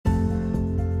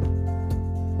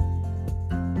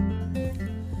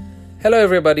Hello,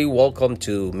 everybody. Welcome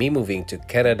to me moving to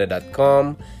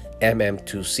Canada.com,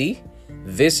 MM2C.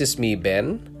 This is me,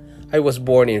 Ben. I was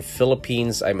born in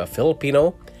Philippines. I'm a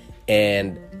Filipino,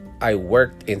 and I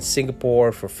worked in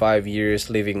Singapore for 5 years,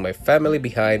 leaving my family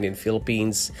behind in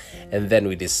Philippines, and then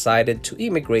we decided to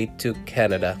immigrate to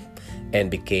Canada and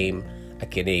became a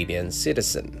Canadian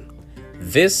citizen.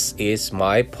 This is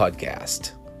my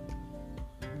podcast.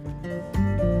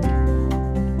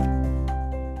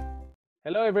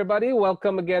 Hello, everybody.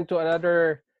 Welcome again to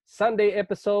another Sunday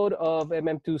episode of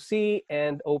MM2C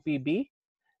and OPB.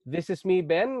 This is me,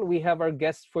 Ben. We have our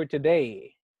guest for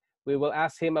today. We will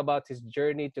ask him about his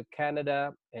journey to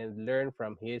Canada and learn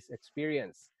from his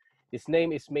experience. His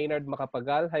name is Maynard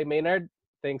Macapagal. Hi, Maynard.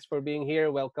 Thanks for being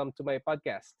here. Welcome to my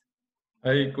podcast.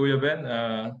 Hi, Kuya Ben.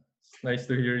 It's nice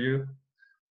to hear you.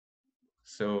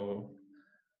 So,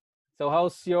 So,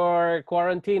 how's your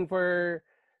quarantine for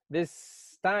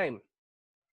this time?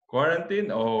 quarantine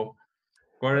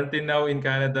now in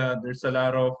Canada. There's a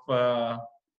lot of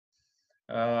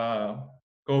uh,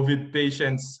 COVID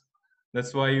patients.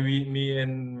 That's why me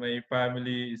and my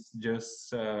family is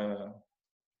just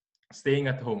staying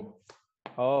at home.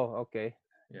 Oh, okay.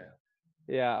 Yeah.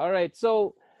 Yeah. All right.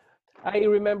 So, I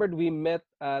remembered we met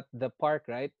at the park,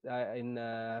 right? In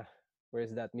where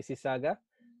is that? Mississauga.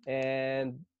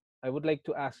 And I would like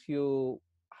to ask you,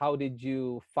 how did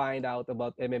you find out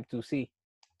about MM2C?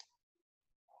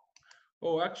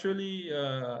 Oh, actually,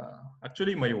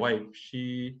 my wife.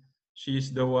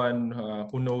 She's the one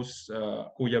who knows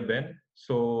Kuya Ben.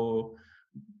 So,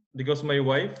 because my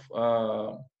wife,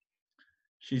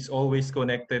 she's always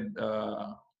connected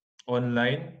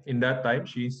online. In that time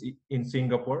she's in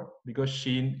Singapore because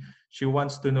she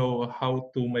wants to know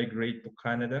how to migrate to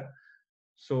Canada.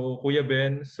 So Kuya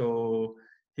Ben, so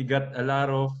he got a lot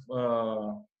of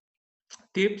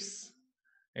tips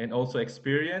and also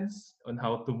experience on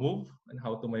how to move and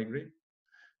how to migrate.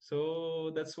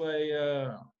 So that's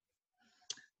why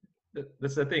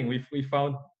that's the thing, we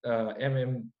found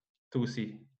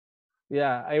MM2C.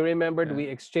 Yeah, I remembered Yeah. we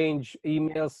exchanged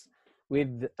emails with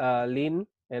Lynn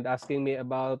and asking me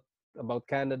about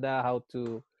Canada, how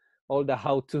to all the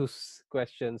how to's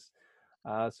questions.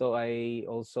 So I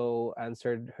also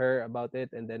answered her about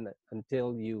it, and then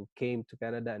until you came to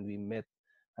Canada and we met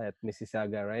at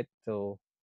Mississauga, right? So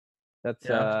that's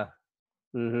Yeah.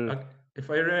 mhm. If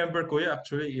I remember, Kuya,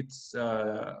 actually it's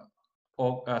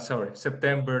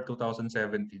September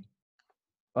 2017.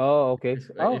 Oh, okay.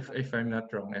 If Oh, if I'm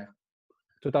not wrong, yeah.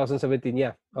 2017.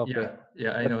 Yeah. Okay.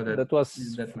 Yeah, I That know that that was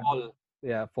that fall.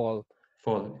 Yeah, fall.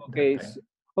 fall that Okay. time.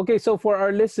 Okay. So for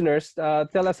our listeners,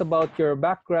 tell us about your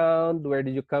background. Where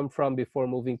did you come from before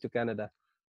moving to Canada?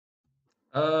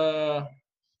 Uh,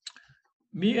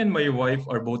 Me and my wife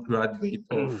are both graduate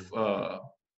of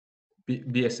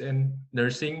BSN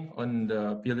nursing on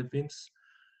the Philippines.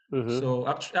 Mm-hmm. So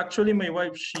actually, my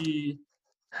wife, she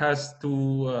has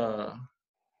two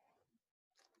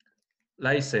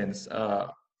license,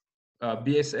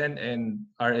 BSN and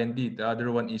RND. The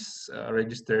other one is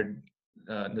registered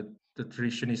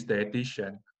nutritionist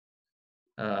dietitian.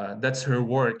 That's her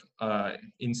work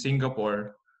in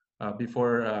Singapore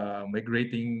before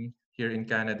migrating here in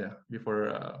Canada,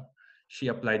 before she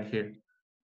applied here.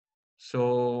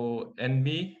 So, and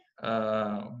me,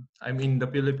 I'm in the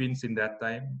Philippines in that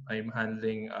time. I'm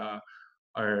handling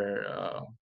our uh,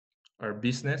 our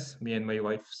business, me and my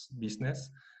wife's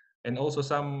business, and also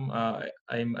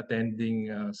I'm attending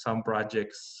some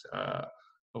projects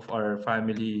of our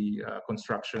family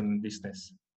construction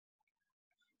business.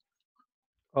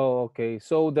 Oh, okay.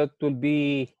 So that will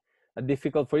be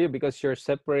difficult for you because you're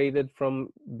separated from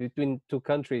between two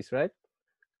countries, right?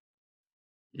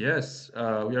 Yes,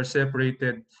 we are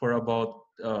separated for about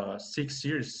 6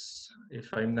 years, if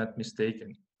I'm not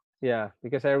mistaken. Yeah,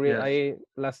 because Yes, I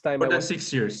last time more I than was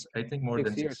 6 years. I think more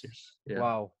than six six years. years. Yeah.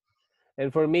 Wow.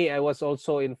 And for me, I was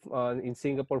also in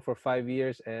Singapore for 5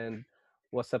 years and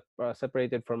was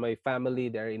separated from my family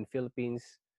there in Philippines,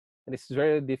 and it's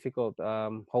very difficult.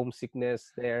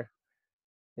 Homesickness there.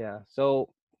 Yeah.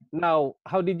 So now,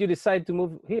 how did you decide to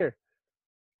move here?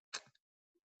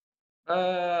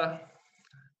 Uh,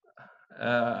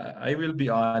 I will be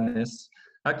honest.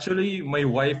 Actually, my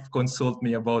wife consult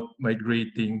me about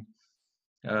migrating.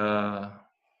 Uh,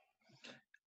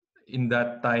 in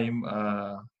that time,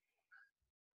 uh,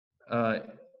 uh,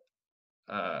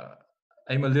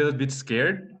 I'm a little bit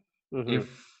scared Mm-hmm. if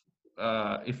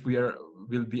if we are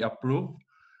will be approved,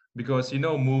 because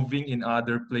moving in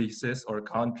other places or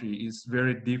country is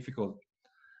very difficult.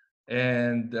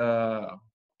 And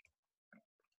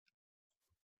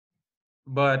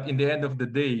but in the end of the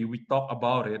day, we talk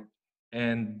about it,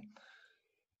 and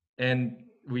and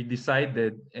we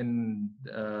decided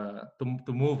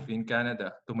to move in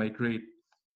Canada, to migrate.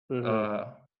 Mm-hmm. Uh,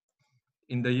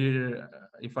 in the year,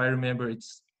 if I remember,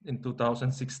 it's in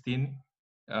 2016,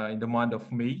 in the month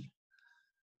of May.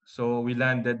 So we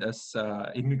landed as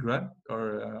immigrant,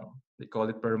 or they call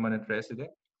it permanent resident.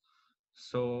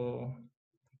 So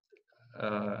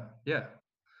yeah.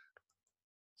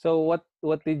 So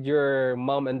what did your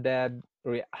mom and dad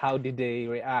how did they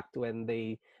react when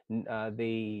they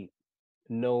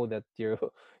know that you're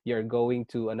you're going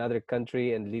to another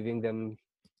country and leaving them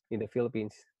in the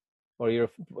Philippines, or your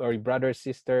brothers,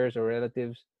 sisters, or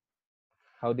relatives?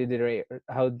 How did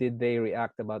they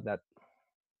react about that?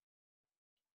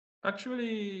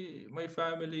 Actually, my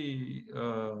family,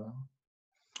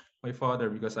 my father,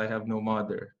 because I have no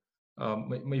mother,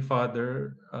 my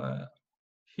father,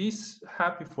 he's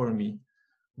happy for me,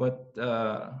 but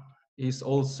he's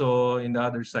also, in the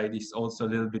other side, he's also a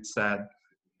little bit sad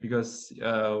because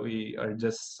we are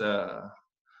just, uh,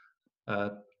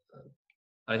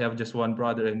 I have just one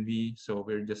brother and me, so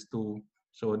we're just two.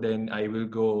 So then I will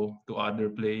go to other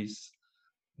place.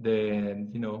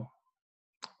 Then,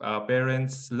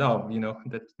 parents love,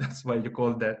 that's why you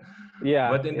call that. Yeah,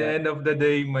 But in the yeah. end of the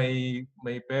day, my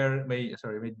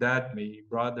dad, my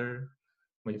brother,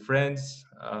 my friends,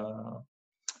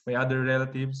 my other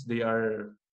relatives,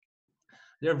 they're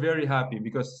very happy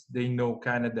because they know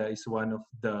Canada is one of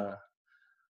the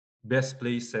best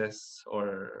places,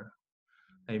 or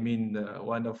I mean,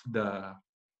 one of the,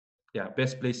 yeah,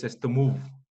 best places to move,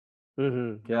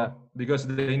 Mm-hmm. Yeah. because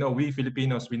they know, we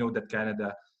Filipinos, we know that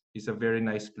Canada is a very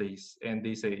nice place, and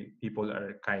they say people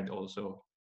are kind also,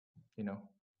 you know.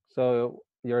 So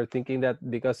you're thinking that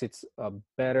because it's a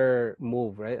better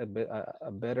move, right?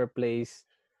 A better place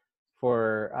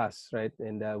for us, right?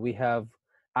 And we have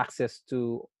access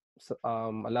to a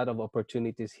lot of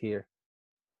opportunities here,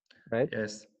 right?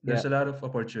 Yes, Yeah. there's a lot of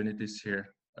opportunities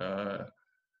here.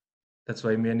 That's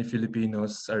why many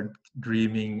Filipinos are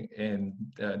dreaming, and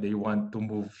they want to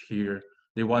move here.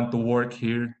 They want to work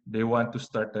here. They want to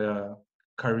start a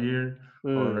career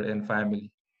or Mm. and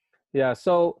family. Yeah.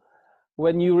 So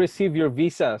when you receive your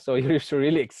visa, so you're so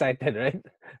really excited, right?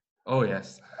 Oh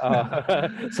yes.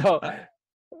 So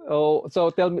so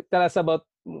tell us about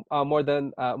more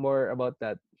about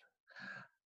that.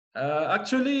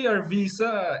 Actually, our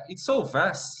visa, it's so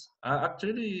fast.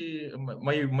 Actually,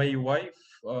 my wife,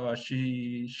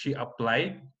 she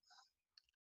applied.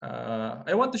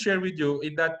 I want to share with you,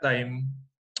 in that time,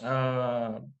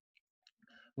 uh,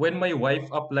 when my wife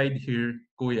applied here,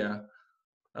 Kuya,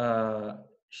 uh,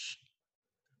 sh-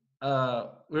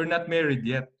 we're not married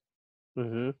yet.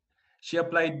 Mm-hmm. She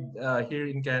applied here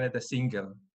in Canada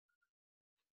single.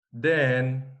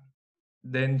 Then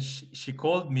she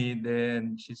called me.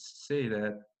 Then she say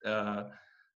that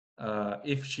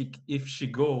if she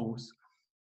goes,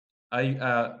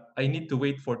 I need to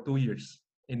wait for 2 years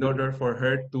in Mm-hmm. order for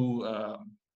her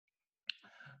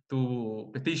to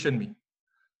petition me.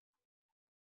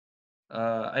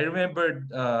 I remembered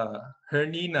her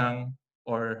ninang,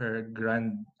 or her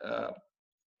grand,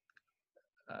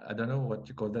 I don't know what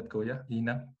you call that, Kuya,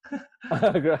 ninang.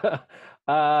 I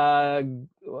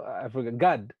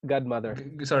forgot. Godmother.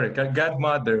 Sorry,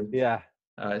 godmother. Yeah.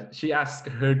 She asked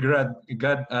her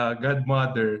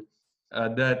godmother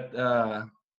that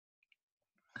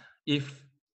if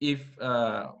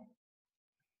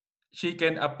she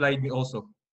can apply me also.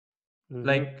 Mm-hmm.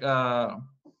 Like,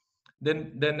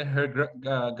 then her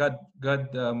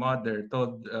godmother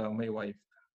told my wife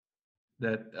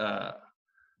that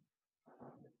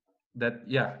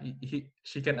yeah,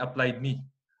 she can apply me.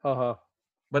 Uh-huh.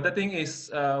 But the thing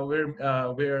is,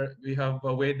 we have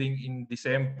a wedding in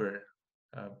December.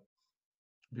 Uh,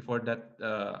 before that,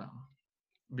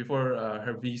 before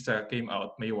her visa came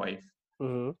out, my wife.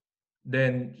 Mm-hmm.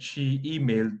 Then she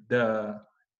emailed the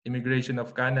Immigration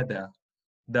of Canada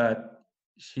that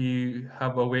she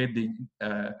have a wedding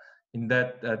in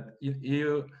that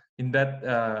in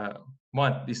that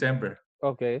month, December.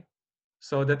 Okay.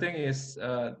 So the thing is,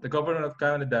 the government of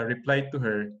Canada replied to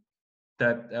her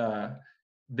that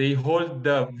they hold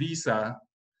the visa.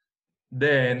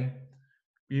 Then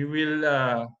we will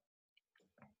uh,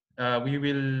 we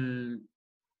will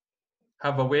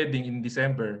have a wedding in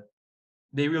December.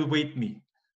 They will wait me.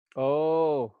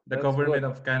 Oh, The that's government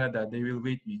good. of Canada, they will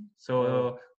wait me. Oh. So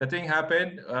the thing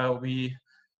happened. We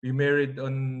married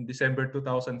on December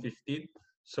 2015.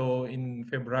 So in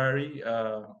February,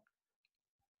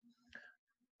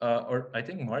 or I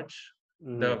think March,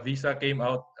 Mm-hmm. the visa came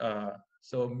out.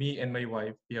 So me and my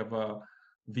wife, we have a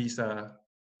visa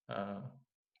uh,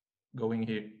 going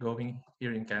here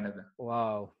in Canada.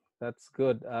 Wow. That's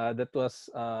good. That was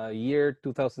year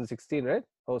 2016, right?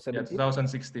 Oh, Yeah, 17?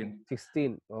 2016.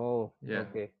 16. Oh, Yeah.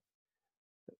 okay.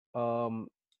 Um,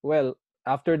 well,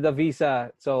 after the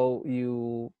visa, so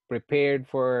you prepared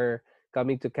for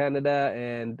coming to Canada,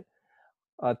 and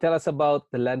tell us about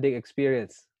the landing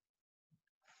experience.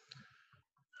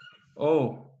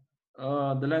 Oh,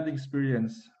 the landing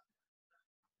experience.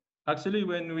 Actually,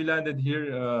 when we landed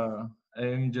here,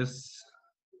 I'm just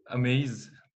amazed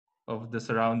of the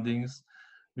surroundings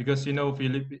because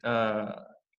Philip.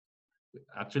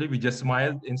 Actually, we just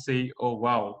smiled and say, "Oh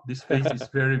wow, this place is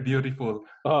very beautiful."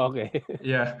 Oh, okay.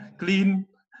 Yeah, clean,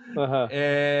 Uh-huh.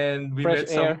 and we Fresh met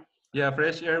air. some. Yeah,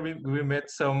 fresh air. We met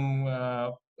some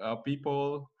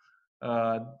people.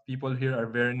 People here are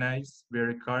very nice,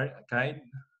 very kind.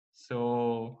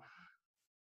 So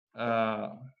uh,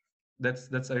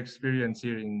 that's our experience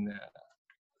here in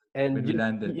when And we you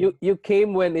landed. you you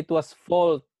came when it was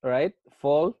fall, right?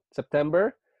 Fall,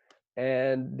 September.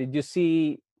 And did you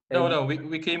see No, and no,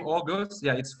 we came August.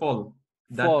 Yeah, it's fall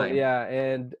that fall, time. yeah,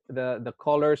 and the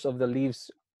colors of the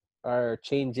leaves are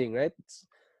changing, right?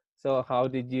 So how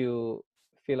did you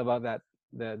feel about that?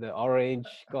 The orange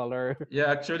color.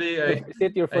 Yeah, actually, Is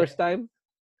it your I first time?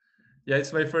 yeah,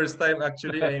 it's my first time.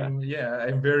 Actually,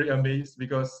 I'm very amazed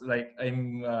because like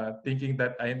I'm thinking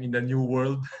that I'm in the new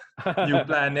world, new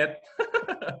planet.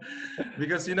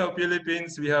 Because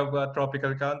Philippines, we have a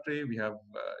tropical country. We have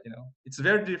it's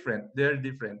very different. Very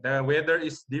different. The weather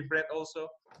is different also.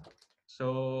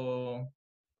 So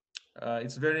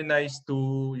it's very nice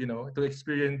to to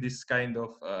experience this kind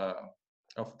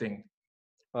of thing.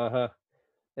 Uh-huh.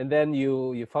 And then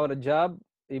you found a job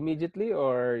immediately,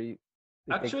 or it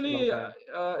takes a long Actually, time?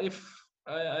 if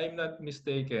I'm not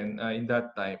mistaken, in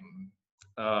that time,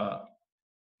 uh,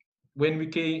 when we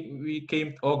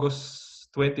came August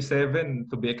 27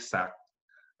 to be exact.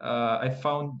 I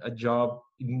found a job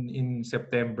in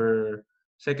September,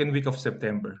 second week of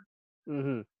September.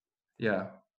 Mm-hmm. Yeah.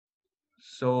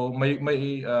 So my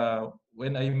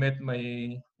when I met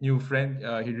my new friend,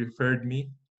 he referred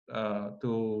me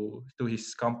to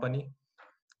his company.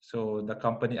 So the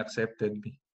company accepted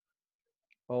me.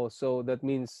 Oh, so that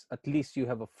means at least you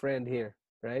have a friend here,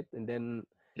 right? And then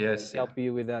he Yes, yeah. help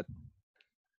you with that.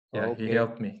 Yeah, he Okay.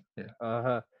 helped me. Yeah.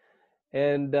 Uh-huh.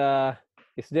 And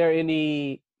is there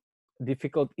any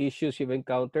difficult issues you've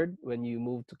encountered when you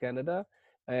moved to Canada,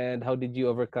 and how did you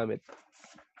overcome it?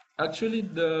 Actually,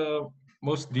 the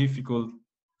most difficult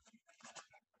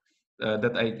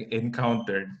that I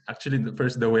encountered, actually,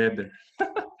 first the weather.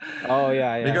 Oh,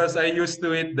 yeah, yeah. Because I used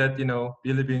to it that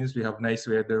Philippines, we have nice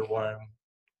weather, warm,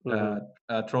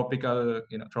 Mm-hmm. tropical,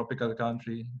 tropical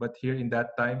country. But here in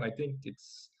that time, I think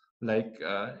it's like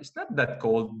it's not that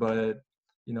cold, but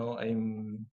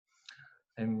I'm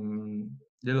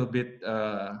little bit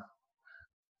uh,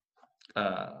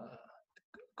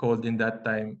 cold in that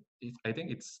time. I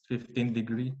think it's 15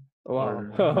 degree Wow.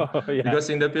 or Yeah, because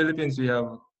in the Philippines we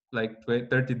have like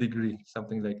 30 degree,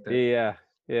 something like that. yeah,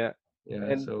 yeah. Yeah.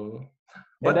 And So,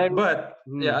 and but I'm but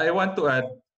yeah, mm, I want to add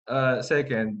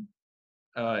second.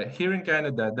 Here in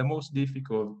Canada, the most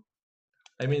difficult.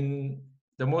 I mean,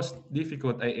 the most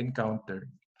difficult I encountered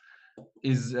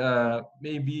is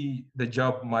maybe the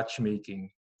job matchmaking.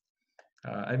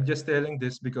 I'm just telling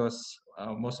this because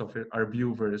most of our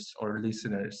viewers or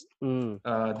listeners, mm,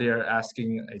 they are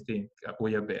asking, I think,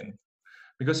 Kuya Ben,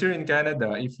 because here in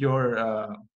Canada, if you're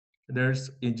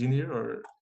there's engineer or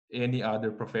any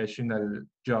other professional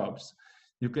jobs,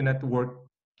 you cannot work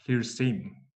here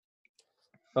same.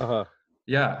 uh-huh.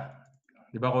 Yeah,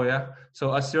 di ba kuya?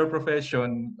 So as your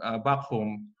profession back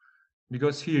home,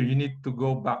 because here you need to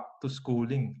go back to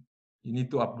schooling, you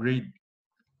need to upgrade.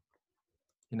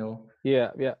 You know,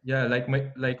 Yeah, yeah. yeah,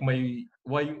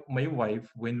 my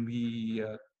wife when we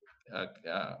uh,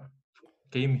 uh,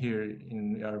 came here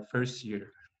in our first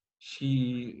year,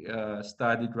 she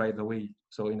studied right away.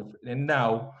 So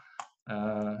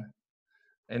uh,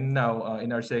 in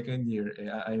our second year,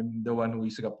 I'm the one who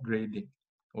is upgrading,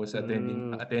 was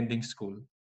Mm, attending school.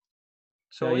 yeah,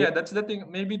 So yeah, yeah, that's the thing.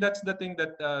 Maybe that's the thing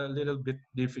that a little bit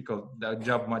difficult, the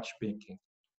job matchmaking.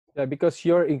 yeah. Because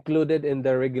you're included in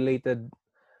the regulated,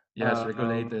 Yes, um,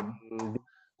 regulated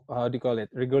how do you call it?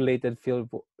 Regulated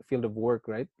field of work,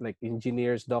 right? Like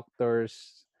engineers,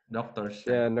 doctors, doctors.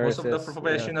 Yeah, yeah, most of the nurses, yeah.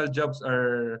 professional jobs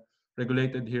are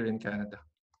regulated here in Canada.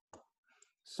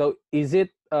 So is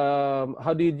it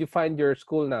how did you find your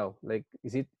school now? Like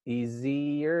is it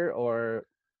easier or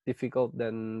difficult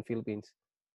than Philippines?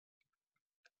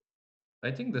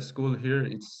 I think the school here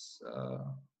it's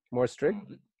More strict?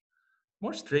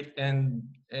 more strict and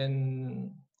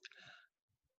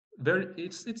very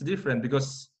it's different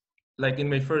because like in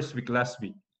my first week last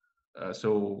week.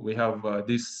 So we have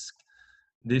this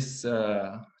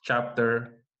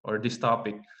chapter or this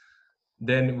topic.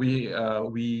 Then we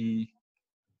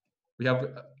have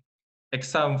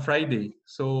exam Friday.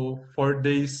 So 4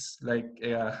 days like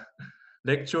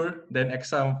lecture, then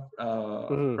exam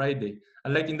Mm-hmm. Friday.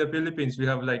 Unlike in the Philippines, we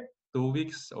have like 2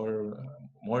 weeks or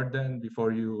more than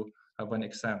before you have an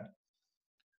exam.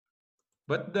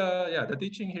 But the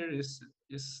teaching here is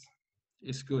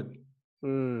good.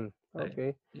 Mm, Like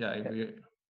okay. yeah, A- we,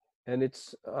 And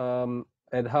it's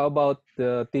and how about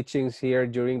the teachings here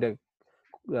during the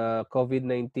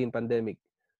COVID-19 pandemic?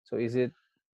 So is it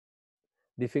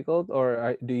difficult,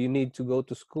 or do you need to go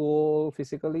to school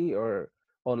physically or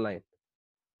online?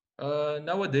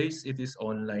 nowadays it is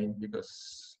online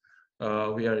because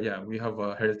we have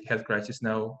a health crisis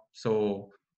now. So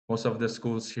most of the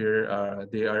schools here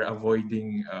they are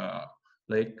avoiding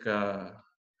like uh,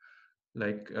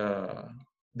 like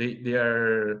they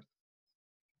are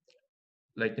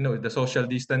like the social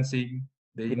distancing.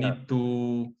 They Yeah. need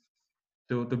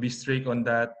to be strict on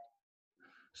that.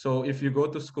 So if you go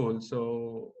to school,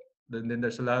 so then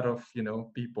there's a lot of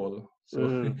people. So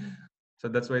Mm, so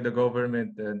that's why the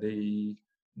government they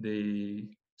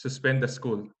suspend the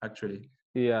school actually.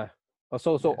 yeah.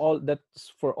 So Yes. all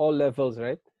that's for all levels,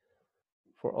 right?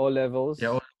 For all Yeah. levels.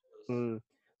 Mm.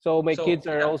 So my So kids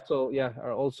are yeah. also, yeah,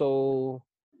 are also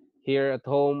here at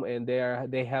home, and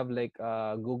they have like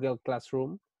a Google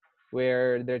Classroom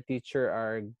where their teacher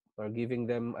are giving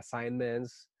them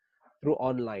assignments through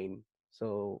online.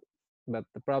 So but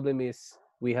the problem is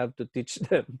we have to teach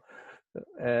them,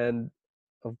 and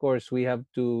of course we have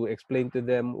to explain to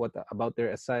them what about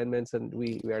their assignments, and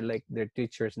we are like their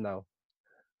teachers now.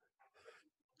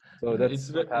 So It's that's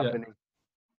what's yeah, happening.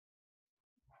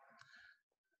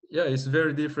 yeah, it's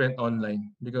very different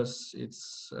online because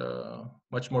it's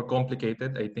much more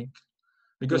complicated, I think,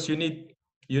 because you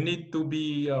need to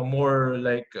be more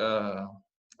like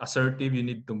assertive. You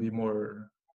need to be more.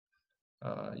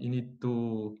 You need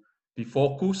to be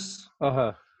focused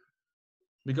Uh-huh.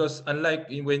 because unlike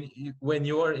when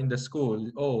you are in the school,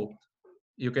 oh,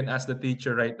 you can ask the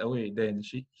teacher right away. Then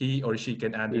he or she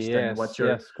can understand Yes,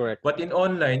 yes, correct. But in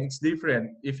online, it's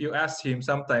different. If you ask him,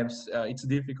 sometimes it's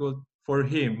difficult for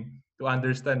him to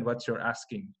understand what you're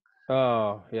asking.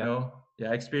 Oh, yeah. Yeah,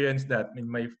 I experienced that in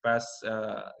my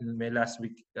last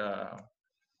week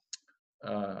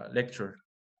lecture.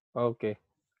 Okay.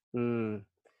 Mm.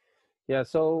 Yeah,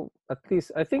 so at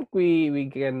least I think we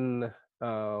can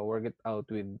work it out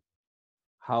with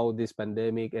how this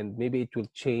pandemic, and maybe it will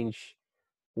change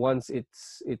once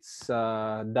it's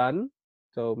done.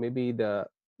 So maybe the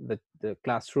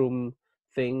classroom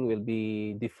thing will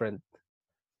be different.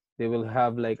 They will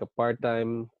have like a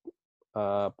part-time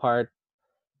part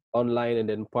online and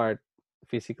then part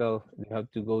physical. You have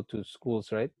to go to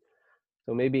schools, right?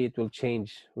 So maybe it will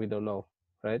change. We don't know,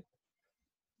 right?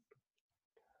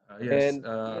 Yes. And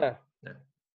yeah, Yeah.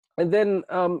 and then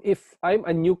if I'm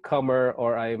a newcomer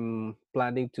or I'm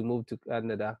planning to move to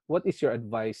Canada, what is your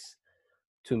advice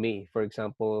to me? For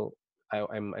example,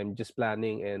 I'm just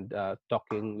planning and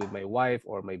talking with my wife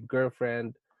or my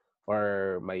girlfriend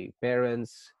or my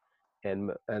parents,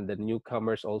 and the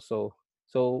newcomers also.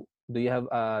 So do you have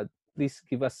please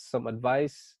give us some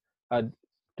advice.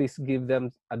 Please give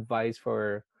them advice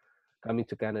for coming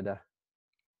to Canada.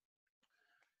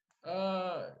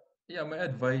 Uh, yeah. My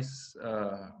advice,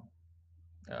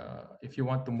 if you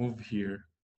want to move here,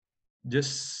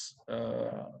 just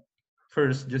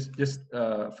first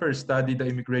study the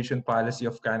immigration policy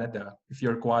of Canada if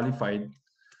you're qualified,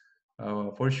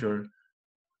 for sure.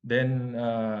 Then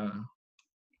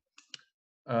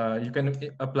you can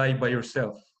apply by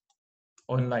yourself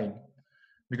online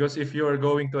because if you are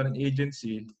going to an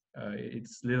agency,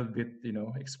 it's a little bit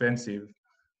expensive.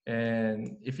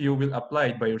 And if you will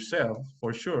apply by yourself,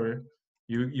 for sure,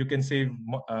 you can save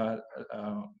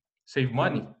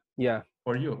money Mhm. Yeah.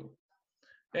 for you.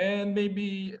 And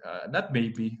maybe not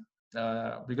maybe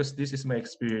because this is my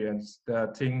experience.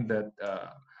 The thing that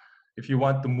if you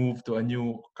want to move to a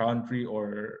new country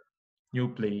or new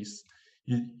place,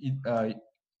 you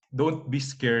don't be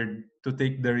scared to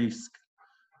take the risk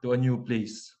to a new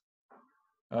place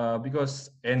because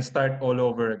and start all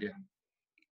over again.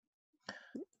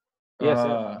 Yes.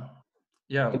 Uh,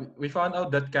 yeah, And we found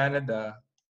out that Canada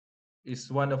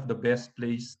is one of the best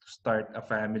place to start a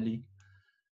family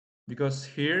because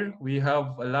here we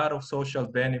have a lot of social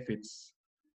benefits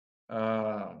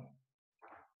uh,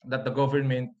 that the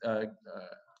government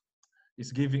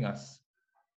is giving us,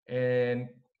 and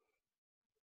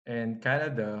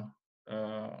Canada,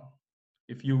 uh,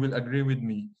 if you will agree with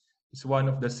me, is one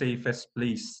of the safest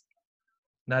place,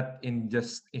 not in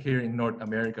just here in North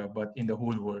America, but in the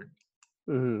whole world.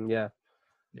 Yeah,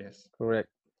 Yes. correct.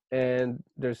 And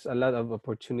there's a lot of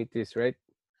opportunities, right?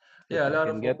 That Yeah, a you lot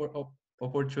can of get.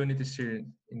 opportunities here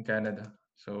in Canada.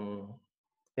 So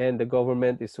And the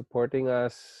government is supporting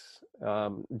us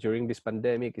during this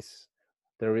pandemic. Is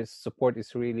there is support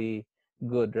is really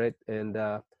good, right? And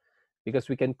because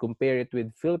we can compare it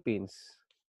with Philippines,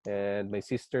 and my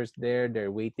sisters there,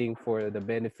 they're waiting for the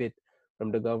benefit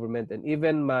from the government, and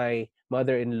even my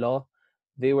mother-in-law,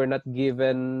 they were not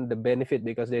given the benefit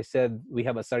because they said we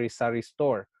have a sari-sari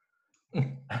store.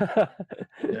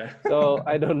 yeah. So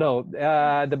I don't know.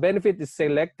 The benefit is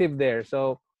selective there.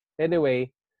 So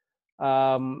anyway,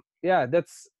 yeah,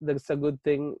 that's a good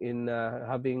thing in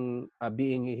having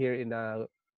being here in a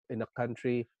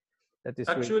country that is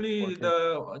really Actually,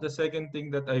 important. the second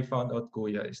thing that I found out,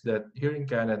 Kuya, is that here in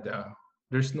Canada,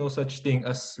 there's no such thing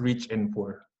as rich and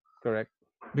poor, Correct.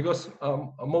 because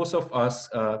most of us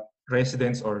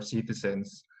residents or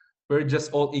citizens, we're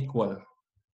just all equal.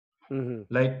 Mm-hmm.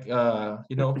 Like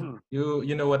you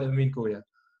know what I mean, Kuya.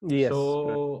 Yes, correct.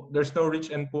 So there's no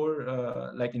rich and poor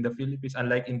like in the Philippines.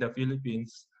 Unlike in the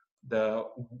Philippines, the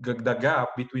the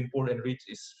gap between poor and rich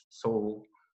is so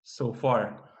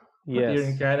far. But here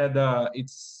in Yes, Canada,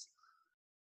 it's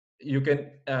you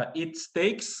can eat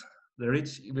steaks. The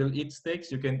rich will eat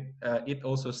steaks. You can eat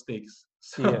also steaks.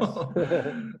 yes. So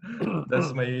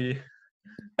that's my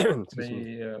Excuse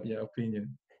me. yeah,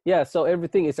 opinion. Yeah, so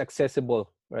everything is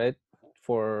accessible, right?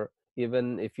 For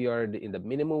even if you are in the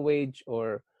minimum wage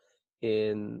or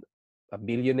in a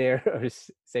billionaire or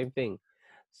same thing.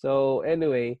 So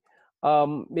anyway,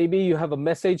 maybe you have a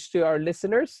message to our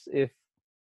listeners if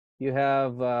you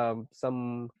have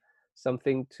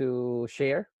something to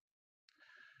share.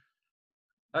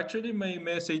 Actually, my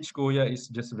message, Kuya, is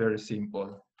just very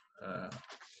simple. Uh,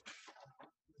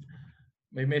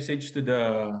 my message to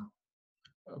the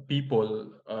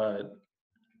people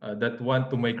that want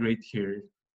to migrate here.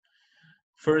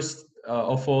 First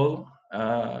of all,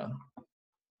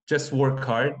 just work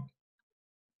hard,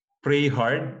 pray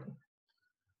hard,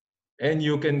 and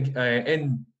you can.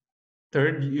 And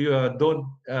third, you don't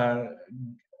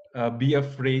be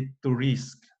afraid to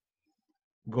risk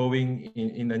going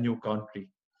in a new country.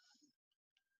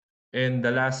 And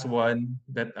the last one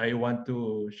that I want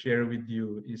to share with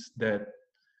you is that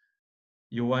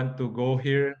you want to go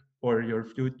here for your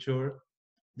future,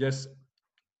 just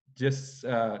just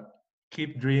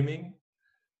keep dreaming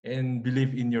and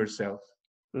believe in yourself.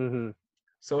 Mm-hmm.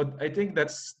 So I think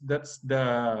that's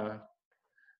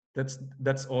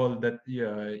all that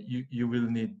you will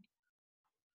need.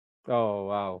 Oh,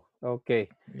 wow. Okay.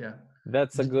 Yeah.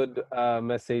 That's a J- good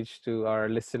message to our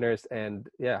listeners. And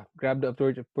yeah, grab the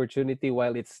opportunity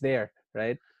while it's there,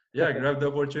 right? yeah, grab the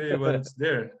opportunity while it's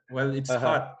there, while it's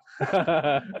Uh-huh.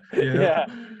 hot. you know Yeah.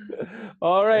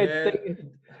 All right. and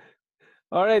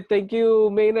All right. Thank you,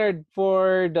 Maynard,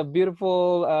 for the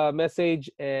beautiful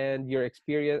message and your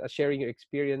experience, sharing your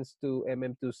experience to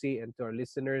MM2C and to our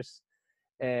listeners.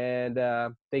 And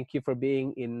thank you for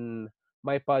being in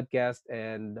my podcast.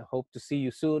 And hope to see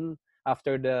you soon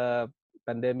after the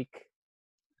pandemic.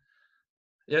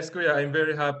 yes, Kuya, I'm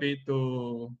very happy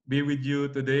to be with you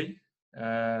today.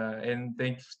 And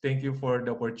thank you for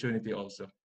the opportunity also.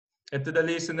 And to the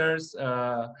listeners,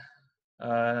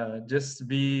 just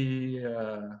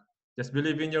just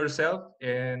believe in yourself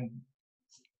and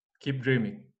keep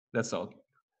dreaming. That's all.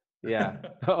 Yeah.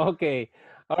 Okay.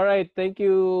 All right. Thank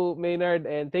you, Maynard.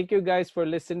 And thank you guys for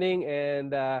listening.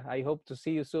 And I hope to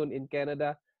see you soon in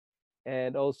Canada.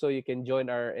 And also, you can join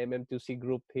our MM2C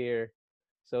group here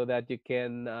so that you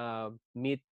can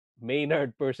meet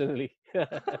Maynard personally.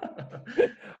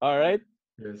 All right.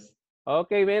 yes.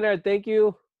 Okay, Maynard. Thank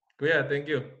you. Kuya, thank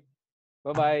you.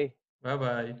 Bye bye. Bye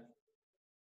bye.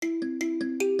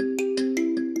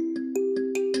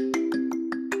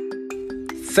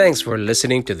 Thanks for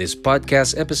listening to this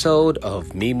podcast episode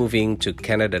of Me Moving to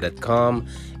Canada.com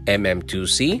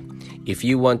MM2C. If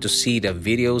you want to see the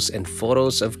videos and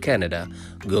photos of Canada,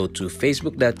 go to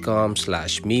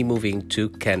facebook.com/Me Moving to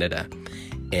Canada.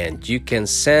 And you can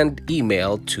send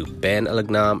email to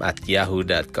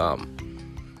benalagnam@yahoo.com.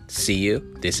 See you.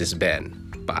 This is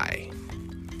Ben. Bye.